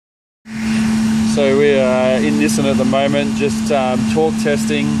So we are in Nissan at the moment, just torque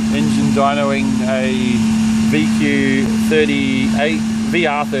testing, engine dynoing a VR38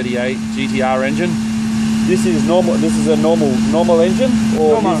 GTR engine. This is normal. This is a normal engine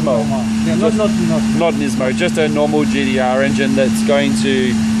or Nismo? Normal. Yeah, not Nismo, just a normal GTR engine that's going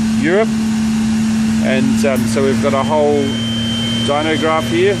to Europe. And so we've got a whole dyno graph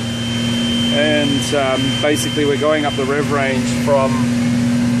here, and basically we're going up the rev range from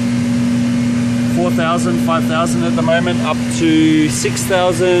 4,000, 5,000 at the moment, up to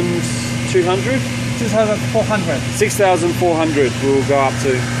 6,200? 6,400. 6,400 we'll go up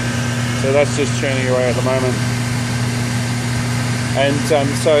to. So that's just churning away at the moment. And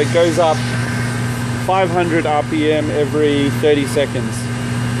so it goes up 500 RPM every 30 seconds.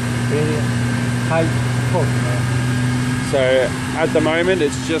 Very high torque. So at the moment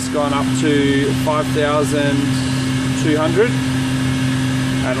it's just gone up to 5,200.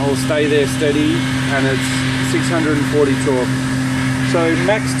 And it'll stay there steady, and it's 640 torque. So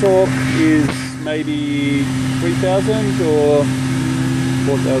max torque is maybe 3,000 or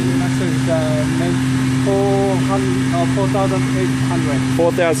 4,000? Max is 4,800.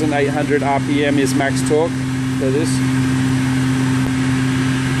 4,800 RPM is max torque for this.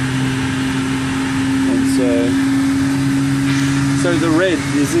 And so the red,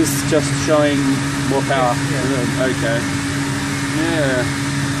 is this just showing more power? Yeah. Okay. Yeah.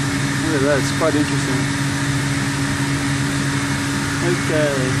 Look at that, it's quite interesting.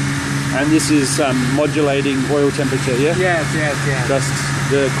 Okay. And this is modulating oil temperature, yeah? Yes. Just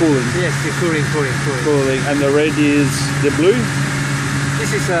the cooling. Yes, the cooling. Cooling. And the red is the blue?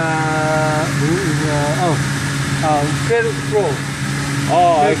 This is fuel flow. Oh, Fuel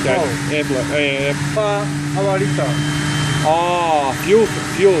okay. flow. Airflow. Per hour liter. Oh, fuel.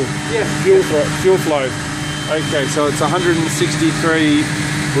 Yes. Fuel flow. Okay, so it's 163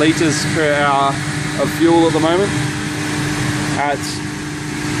 litres per hour of fuel at the moment at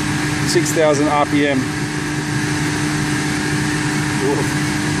 6,000 RPM.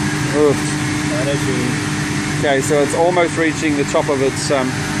 Oof. Okay, so it's almost reaching the top of its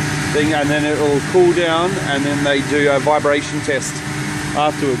thing, and then it will cool down, and then they do a vibration test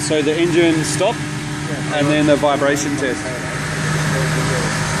afterwards. So the engine stops, and then a vibration test.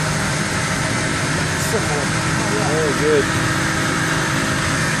 Very good.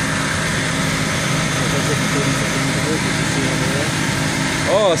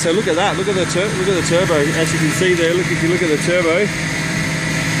 Oh, so look at that! Look at the turbo. As you can see there, if you look at the turbo. Look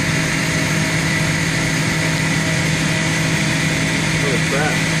at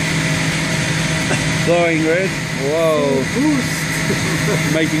that! Glowing red. Whoa! Full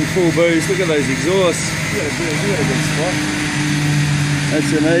boost. Making full boost. Look at those exhausts. You got a good spot.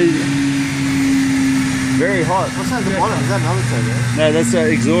 That's amazing. Very hot. What's that at the bottom? Is that another turbo? No, that's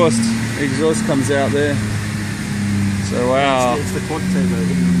exhaust. Exhaust comes out there. So wow. It's the quad turbo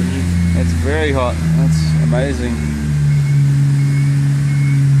hidden underneath. That's very hot. That's amazing.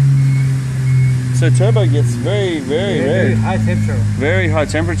 So turbo gets very red. Very high temperature. Very high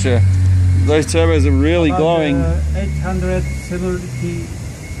temperature. Those turbos are really glowing. 870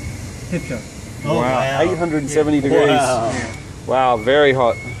 temperature. Oh, wow. wow. 870 degrees. Wow. Wow, very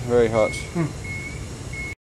hot. Very hot.